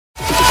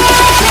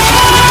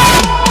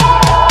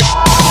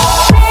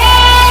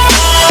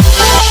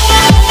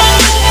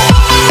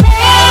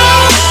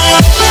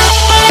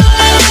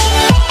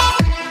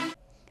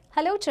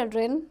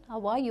children,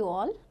 how are you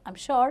all? I'm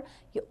sure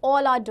you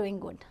all are doing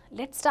good.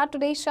 Let's start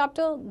today's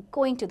chapter,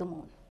 Going to the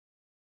Moon.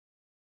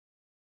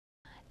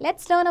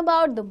 Let's learn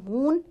about the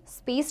moon,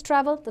 space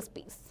travel, the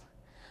space.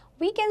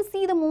 We can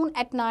see the moon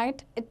at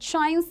night. It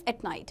shines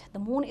at night. The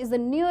moon is the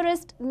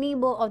nearest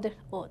neighbor of the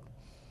earth.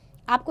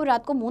 आपको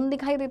रात को moon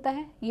दिखाई देता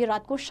है, ये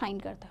रात को shine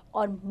करता है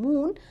और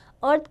मून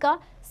अर्थ का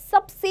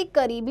सबसे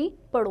करीबी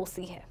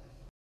पड़ोसी है.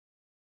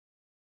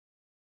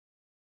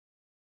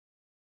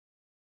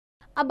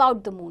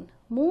 About the moon.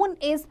 Moon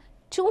is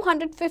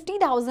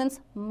 250,000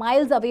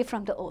 miles away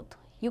from the earth.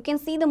 You can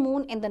see the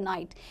moon in the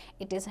night.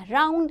 It is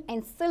round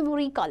and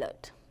silvery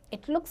colored.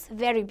 It looks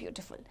very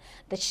beautiful.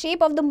 The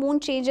shape of the moon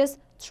changes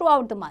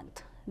throughout the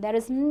month. There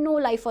is no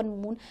life on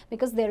moon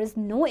because there is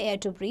no air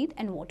to breathe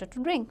and water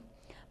to drink.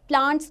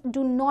 Plants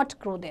do not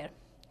grow there.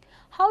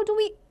 How do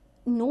we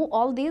know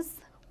all this?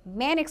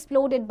 Man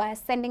explored it by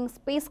sending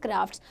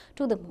spacecrafts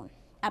to the moon.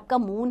 आपका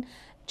moon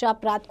जो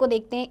आप रात को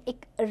देखते हैं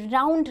एक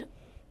round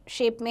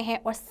shape में है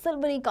और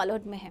सिल्वरी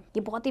कलर्ड में है.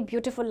 ये बहुत ही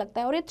ब्यूटीफुल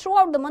लगता है और ये थ्रू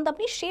आउट द मंथ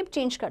अपनी शेप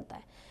चेंज करता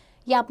है.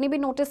 ये आपने भी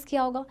नोटिस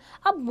किया होगा.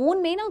 अब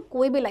मून में ना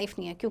कोई भी लाइफ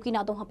नहीं है क्योंकि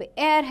ना तो वहाँ पे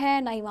एयर है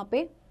ना ही वहाँ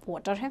पे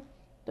वाटर है,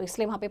 तो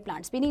इसलिए वहाँ पे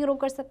प्लांट्स भी नहीं ग्रो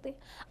कर सकते.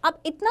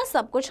 अब इतना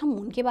सब कुछ हम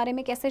मून के बारे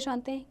में कैसे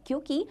जानते हैं?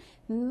 क्योंकि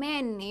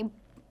मैन ने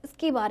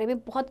इसके बारे में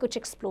बहुत कुछ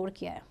एक्सप्लोर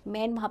किया है.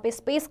 मैन वहाँ पे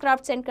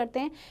स्पेसक्राफ्ट सेंड करते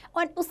हैं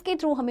और उसके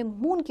थ्रू हमें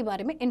मून के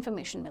बारे में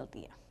इंफॉर्मेशन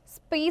मिलती है.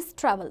 Space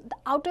travel. The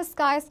outer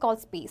sky is called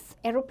space.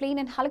 Aeroplane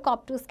and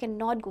helicopters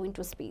cannot go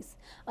into space.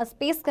 A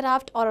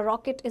spacecraft or a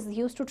rocket is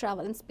used to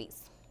travel in space.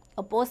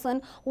 A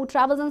person who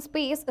travels in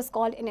space is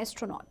called an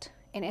astronaut.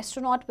 An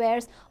astronaut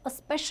wears a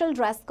special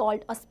dress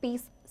called a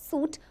space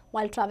suit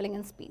while traveling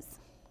in space.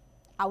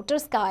 Outer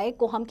sky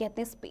को हम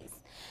कहते हैं space.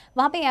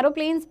 वहाँ पे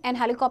aeroplanes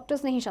and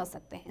helicopters नहीं जा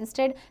सकते.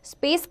 Instead,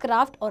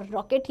 spacecraft और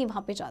rocket ही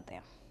वहाँ पे जाते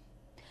हैं.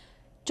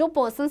 जो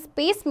person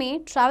space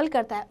में travel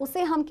करता है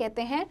उसे हम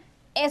कहते हैं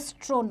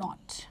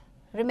astronaut.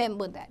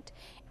 Remember that.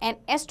 And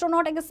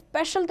astronaut एक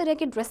स्पेशल तरह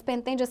की ड्रेस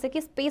पहनते हैं जैसे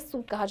कि स्पेस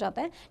सूट कहा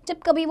जाता है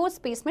जब कभी वो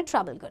स्पेस में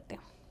ट्रैवल करते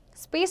हैं.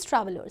 Space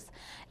travellers.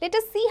 Let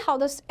us see how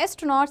the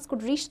astronauts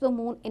could reach the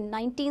moon in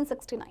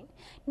 1969.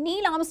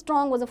 Neil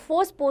Armstrong was the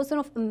first person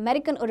of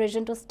American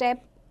origin to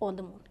step on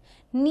the moon.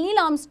 Neil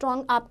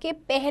Armstrong आपके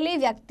पहले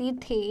व्यक्ति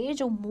थे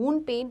जो moon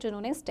पे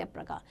जिन्होंने step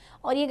रखा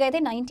और ये गए थे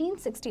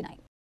 1969.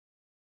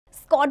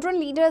 Squadron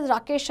leader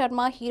Rakesh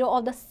Sharma, hero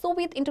of the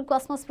Soviet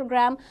Intercosmos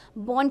program,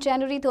 born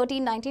January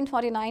 13,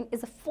 1949,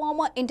 is a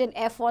former Indian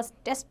Air Force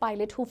test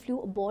pilot who flew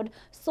aboard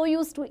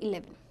Soyuz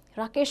 211.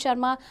 Rakesh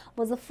Sharma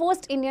was the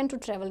first Indian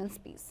to travel in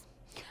space.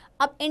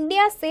 अब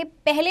India से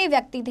पहले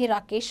व्यक्ति थे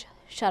राकेश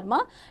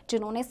शर्मा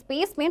जिन्होंने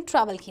space में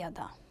travel किया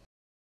था.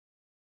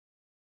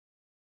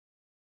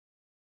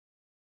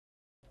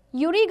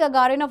 Yuri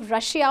Gagarin of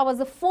Russia was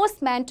the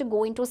first man to go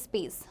into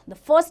space. The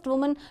first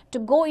woman to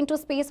go into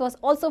space was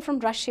also from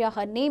Russia.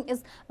 Her name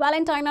is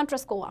Valentina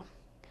Tereshkova.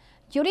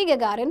 Yuri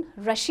Gagarin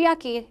Russia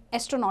के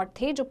astronaut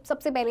थे जो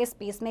सबसे पहले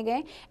space में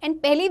गए and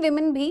पहली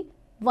women भी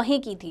वहीं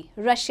की थी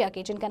रशिया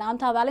के जिनका नाम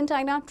था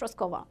वैलेंटाइना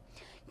ट्रेस्कोवा.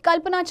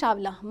 Kalpana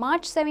Chawla,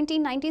 March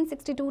 17,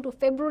 1962 to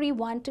February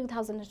 1,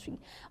 2003,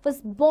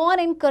 was born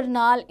in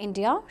Karnal,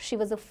 India. She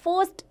was the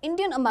first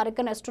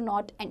Indian-American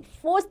astronaut and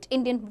first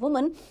Indian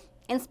woman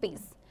in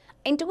space.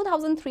 In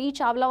 2003,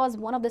 Chawla was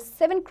one of the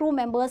 7 crew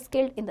members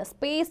killed in the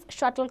Space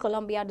Shuttle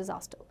Columbia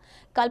disaster.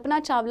 Kalpana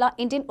Chawla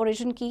Indian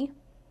origin की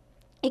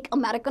एक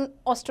American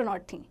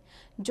astronaut थी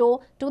जो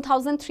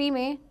 2003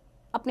 में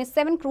अपने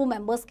 7 crew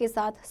members के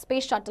साथ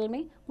space shuttle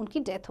में उनकी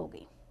डेथ हो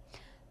गई.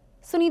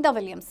 Sunita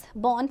Williams,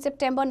 born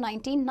September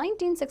 19,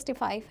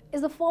 1965,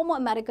 is a former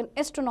American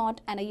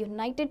astronaut and a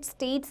United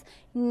States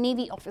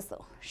Navy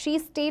officer. She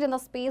stayed in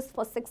the space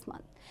for 6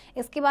 months.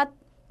 इसके बाद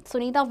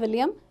सुनीता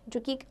विलियम जो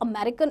कि एक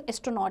अमेरिकन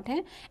एस्ट्रोनॉट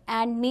हैं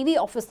एंड नेवी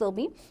ऑफिसर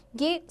भी,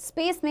 ये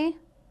स्पेस में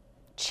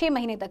 6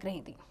 महीने तक रही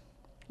थी.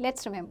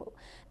 Let's remember,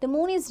 the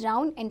moon is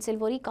round and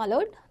silvery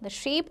colored. The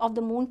shape of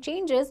the moon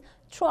changes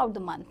throughout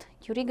the month.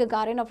 Yuri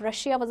Gagarin of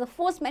Russia was the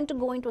first man to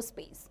go into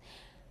space.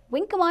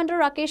 Wing Commander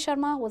Rakesh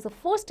Sharma was the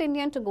first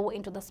Indian to go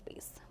into the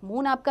space.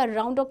 Moon आपका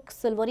round और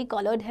silvery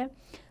colored है.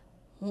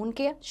 Moon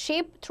के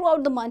shape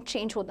throughout the month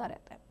change होता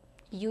रहता है.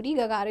 Yuri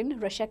Gagarin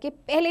Russia के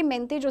पहले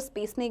man थे जो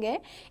स्पेस में गए.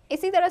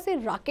 इसी तरह से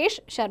राकेश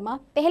शर्मा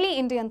पहले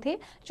इंडियन थे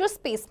जो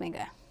स्पेस में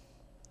गए.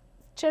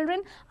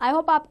 चिल्ड्रन, आई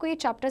होप आपको ये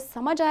चैप्टर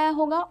समझ आया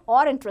होगा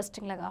और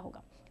इंटरेस्टिंग लगा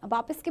होगा. अब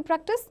आप इसकी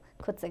प्रैक्टिस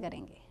खुद से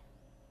करेंगे.